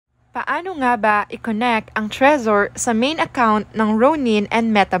Paano nga ba i-connect ang Trezor sa main account ng RONIN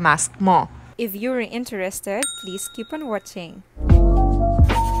and MetaMask mo? If you're interested, please keep on watching.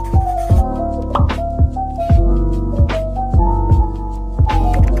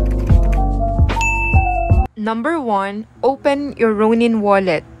 Number 1, open your RONIN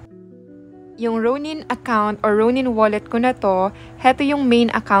wallet. Yung RONIN account or RONIN wallet ko na to, heto yung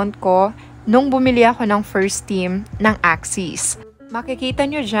main account ko nung bumili ako ng first team ng Axies. Makikita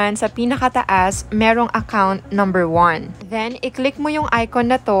nyo dyan sa pinakataas, merong account number 1. Then, i-click mo yung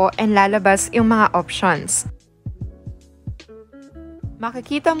icon na to and lalabas yung mga options.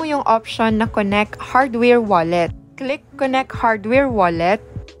 Makikita mo yung option na Connect Hardware Wallet. Click Connect Hardware Wallet.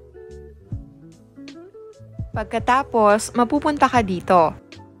 Pagkatapos, mapupunta ka dito.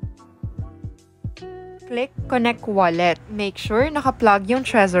 Click Connect Wallet. Make sure naka-plug yung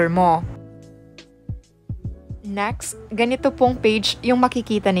Trezor mo. Next, ganito pong page yung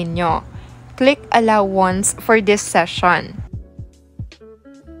makikita ninyo. Click Allow Once for this session.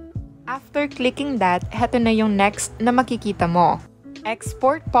 After clicking that, heto na yung next na makikita mo.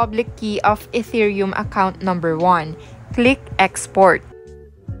 Export public key of Ethereum account number 1. Click Export.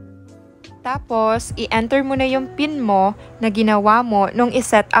 Tapos, i-enter mo na yung PIN mo na ginawa mo nung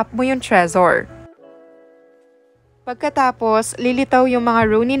i-set up mo yung Trezor. Pagkatapos, lilitaw yung mga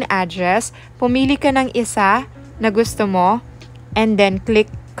RONIN address, pumili ka ng isa na gusto mo, and then click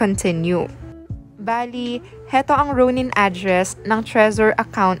Continue. Bali, heto ang RONIN address ng Trezor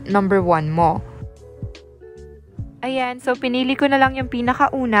account number 1 mo. Ayan, so pinili ko na lang yung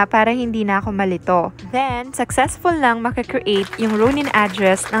pinakauna para hindi na ako malito. Then, successful lang makakreate yung RONIN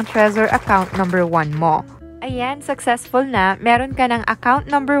address ng Trezor account number 1 mo. Ayan, successful na, meron ka ng account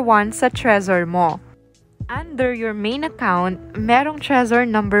number 1 sa Trezor mo. Under your main account, merong Trezor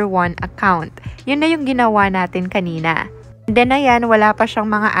number 1 account. Yun na yung ginawa natin kanina. And then ayan, wala pa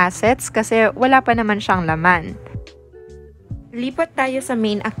siyang mga assets kasi wala pa naman siyang laman. Lipat tayo sa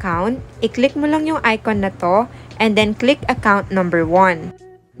main account. I-click mo lang yung icon na to and then click account number 1.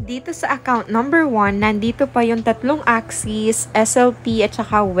 Dito sa account number 1, nandito pa yung tatlong axies, SLP at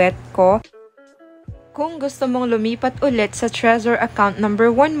saka wet ko. Kung gusto mong lumipat ulit sa Trezor account number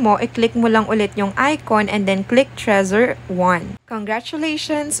 1 mo, i-click mo lang ulit yung icon and then click Trezor 1.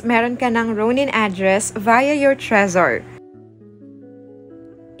 Congratulations! Meron ka ng RONIN address via your Trezor.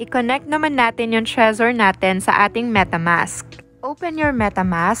 I-connect naman natin yung Trezor natin sa ating MetaMask. Open your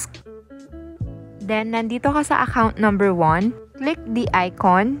MetaMask. Then, nandito ka sa account number 1. Click the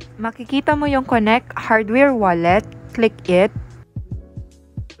icon. Makikita mo yung Connect Hardware Wallet. Click it.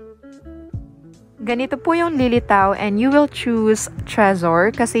 Ganito po yung lilitaw and you will choose Trezor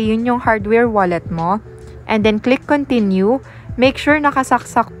kasi yun yung hardware wallet mo. And then click Continue. Make sure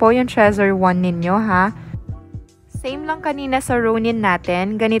nakasaksak po yung Trezor 1 ninyo ha. Same lang kanina sa RONIN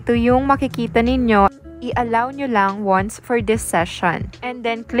natin. Ganito yung makikita ninyo. I-allow nyo lang once for this session. And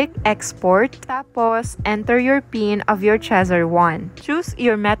then click Export. Tapos enter your PIN of your Trezor 1. Choose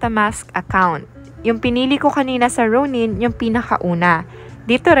your MetaMask account. Yung pinili ko kanina sa RONIN, yung pinakauna.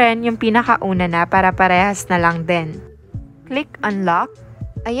 Dito rin yung pinakauna na para parehas na lang din. Click Unlock.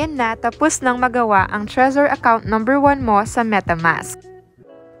 Ayan na, tapos nang magawa ang Trezor account number 1 mo sa MetaMask.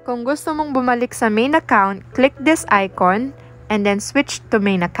 Kung gusto mong bumalik sa main account, click this icon and then switch to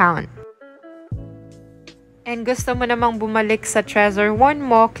main account. And gusto mo namang bumalik sa Trezor 1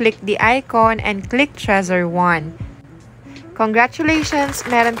 mo, click the icon and click Trezor 1. Congratulations!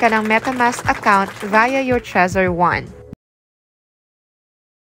 Meron ka ng MetaMask account via your Trezor 1.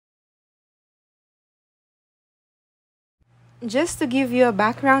 Just to give you a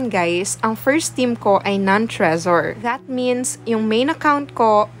background guys, ang first team ko ay non-Trezor. That means yung main account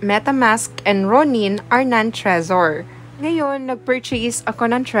ko, MetaMask and RONIN are non-Trezor. Ngayon, nag-purchase ako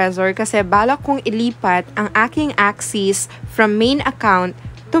ng Trezor kasi balak kong ilipat ang aking Axies from main account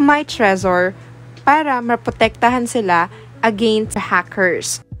to my Trezor para maprotektahan sila against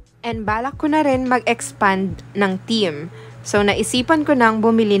hackers. And balak ko na rin mag-expand ng team. So, naisipan ko nang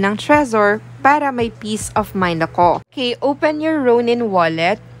bumili ng Trezor para may peace of mind ako. Okay, open your RONIN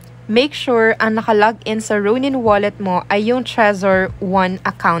wallet. Make sure ang nakalogin sa RONIN wallet mo ay yung Trezor 1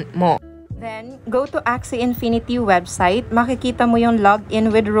 account mo. Then, go to Axie Infinity website. Makikita mo yung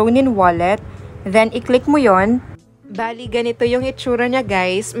login with RONIN wallet. Then, i-click mo yon. Bali, ganito yung itsura niya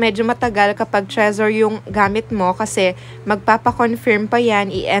guys. Medyo matagal kapag Trezor yung gamit mo kasi magpapakonfirm pa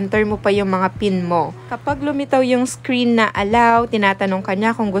yan, i-enter mo pa yung mga PIN mo. Kapag lumitaw yung screen na allow, tinatanong ka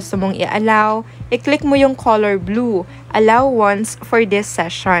niya kung gusto mong i-allow, i-click mo yung color blue, allow once for this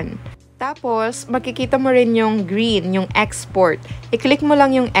session. Tapos, makikita mo rin yung green, yung export. I-click mo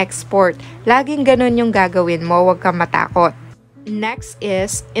lang yung export. Laging ganun yung gagawin mo, huwag kang matakot. Next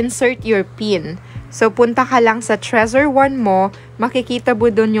is, insert your PIN. So, punta ka lang sa Trezor 1 mo, makikita mo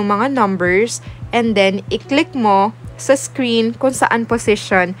dun yung mga numbers, and then, i-click mo sa screen kung saan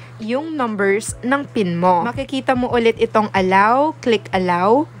position yung numbers ng PIN mo. Makikita mo ulit itong allow, click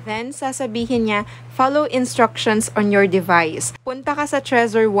allow, then sasabihin niya, follow instructions on your device. Punta ka sa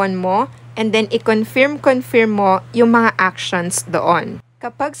Trezor 1 mo, and then i-confirm mo yung mga actions doon.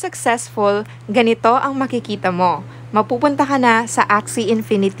 Kapag successful, ganito ang makikita mo. Mapupunta ka na sa Axie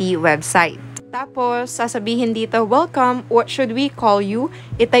Infinity website. Tapos, sasabihin dito, welcome, what should we call you?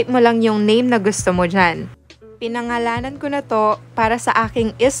 I-type mo lang yung name na gusto mo dyan. Pinangalanan ko na to para sa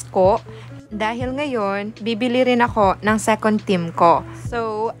aking isko dahil ngayon, bibili rin ako ng second team ko.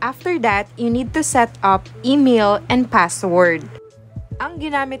 So, after that, you need to set up email and password. Ang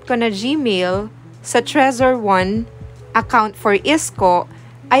ginamit ko na Gmail sa Trezor 1 account for isko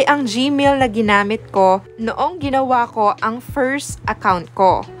ay ang Gmail na ginamit ko noong ginawa ko ang first account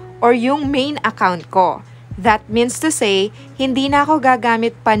ko or yung main account ko. That means to say, hindi na ako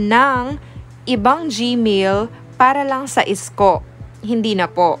gagamit pa ng ibang Gmail para lang sa isko. Hindi na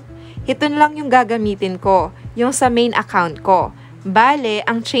po. Ito lang yung gagamitin ko, yung sa main account ko. Bale,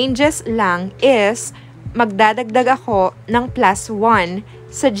 ang changes lang is magdadagdag ako ng +1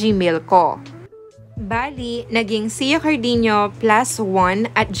 sa Gmail ko. Bali, naging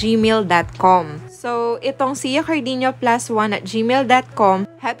siacardino+1@gmail.com. So, itong siacardino+1@gmail.com,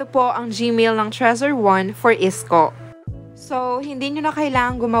 heto po ang Gmail ng Trezor 1 for isko. So, hindi nyo na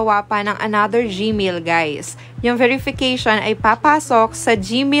kailangan gumawa pa ng another Gmail, guys. Yung verification ay papasok sa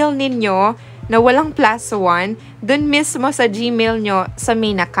Gmail ninyo na walang +1, dun mismo sa Gmail nyo sa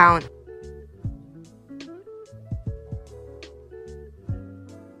main account.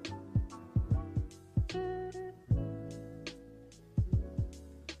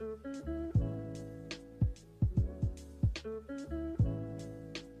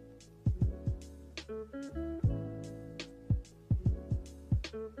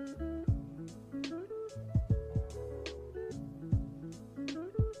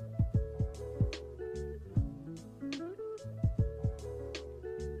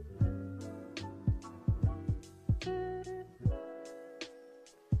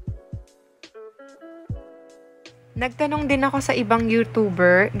 Nagtanong din ako sa ibang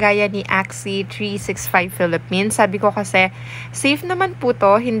YouTuber, gaya ni Axie 365 Philippines. Sabi ko kasi, safe naman po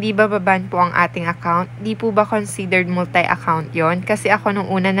to, hindi ba baban po ang ating account? Di po ba considered multi-account yon? Kasi ako nung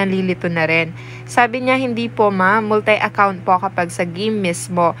una nalilito na rin. Sabi niya, hindi po ma, multi-account po kapag sa game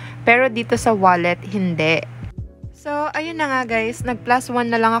mismo. Pero dito sa wallet, hindi. So, ayun na nga guys,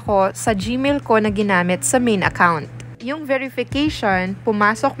 nag+1 na lang ako sa Gmail ko na ginamit sa main account. Yung verification,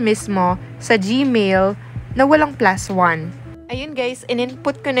 pumasok mismo sa Gmail na walang +1. Ayun guys,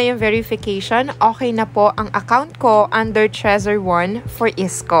 in-input ko na yung verification. Okay na po ang account ko under Trezor 1 for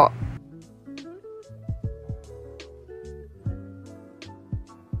isko.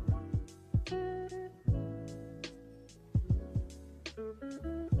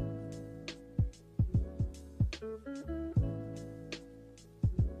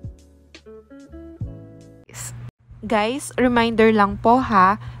 Guys, reminder lang po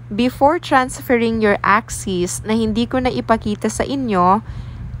ha, before transferring your axies na hindi ko na ipakita sa inyo,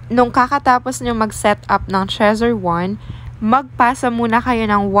 nung kakatapos nyo mag-set up ng Trezor 1, magpasa muna kayo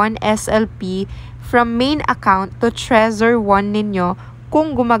ng 1 SLP from main account to Trezor 1 ninyo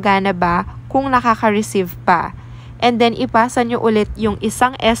kung gumagana ba, kung nakaka-receive pa. And then, ipasa nyo ulit yung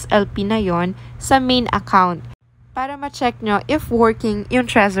isang SLP na yon sa main account para ma-check nyo if working yung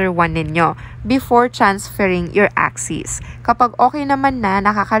Trezor 1 ninyo before transferring your axies. Kapag okay naman na,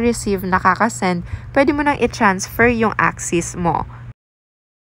 nakaka-receive, nakaka-send, pwede mo nang i-transfer yung axies mo.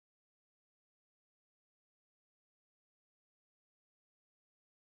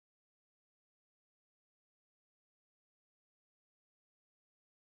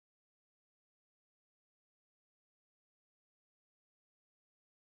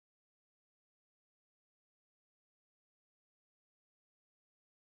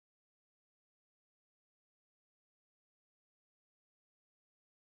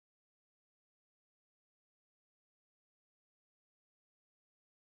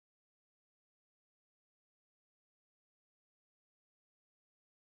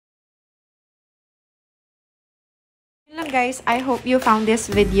 Lang guys, I hope you found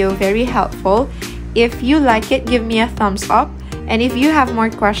this video very helpful. If you like it, give me a thumbs up. And if you have more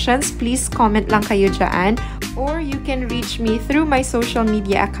questions, please comment lang kayo dyan. Or you can reach me through my social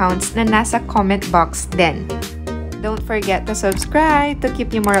media accounts na nasa comment box din. Don't forget to subscribe to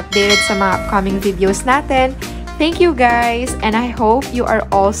keep you more updated sa mga upcoming videos natin. Thank you guys, and I hope you are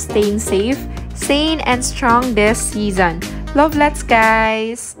all staying safe, sane, and strong this season. Love lots,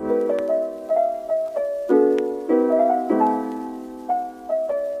 guys!